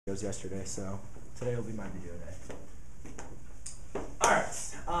videos yesterday, so today will be my video day.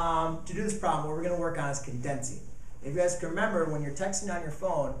 Alright, to do this problem, what we're going to work on is condensing. If you guys can remember, when you're texting on your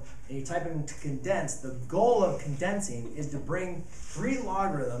phone and you type in to condense, the goal of condensing is to bring 3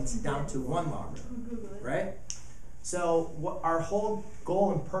 logarithms down to 1 logarithm, right? So what our whole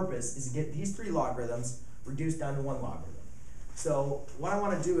goal and purpose is to get these 3 logarithms reduced down to 1 logarithm. So what I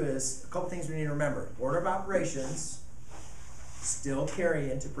want to do is, a couple things we need to remember. Order of operations still carry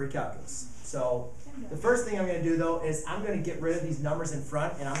into pre-calculus. So the first thing I'm going to do though is I'm going to get rid of these numbers in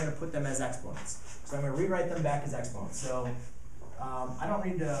front and I'm going to put them as exponents. So I'm going to rewrite them back as exponents. So I don't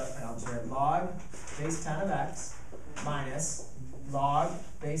need to, I'll just write log base 10 of x minus log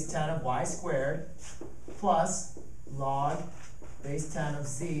base 10 of y squared plus log base 10 of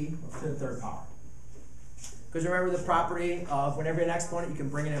z to the 3rd power. Because remember the property of whenever you have an exponent, you can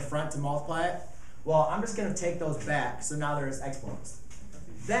bring it in front to multiply it. Well, I'm just going to take those back, so now there's exponents.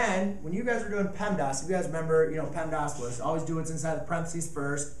 Then, when you guys are doing PEMDAS, if you guys remember, PEMDAS was always do what's inside the parentheses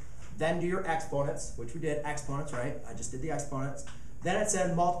first, then do your exponents, which we did, exponents, right? I just did the exponents. Then it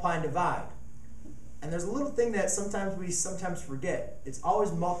said multiply and divide. And there's a little thing that we sometimes forget. It's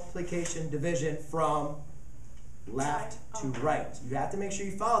always multiplication, division from left to right. You have to make sure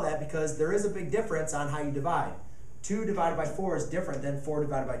you follow that because there is a big difference on how you divide. 2 divided by 4 is different than 4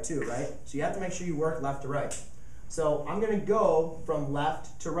 divided by 2, right? So you have to make sure you work left to right. So I'm going to go from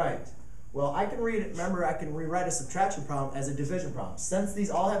left to right. Well, I can rewrite a subtraction problem as a division problem. Since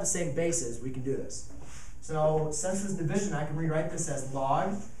these all have the same bases, we can do this. So since this division, I can rewrite this as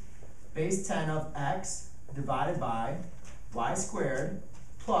log base 10 of x divided by y squared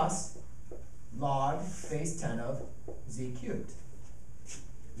plus log base 10 of z cubed.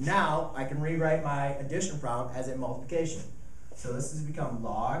 Now I can rewrite my addition problem as a multiplication. So this has become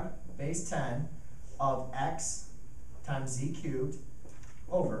log base 10 of x times z cubed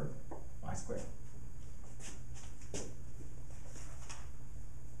over y squared.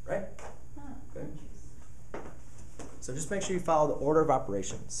 Right? Good. So just make sure you follow the order of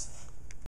operations.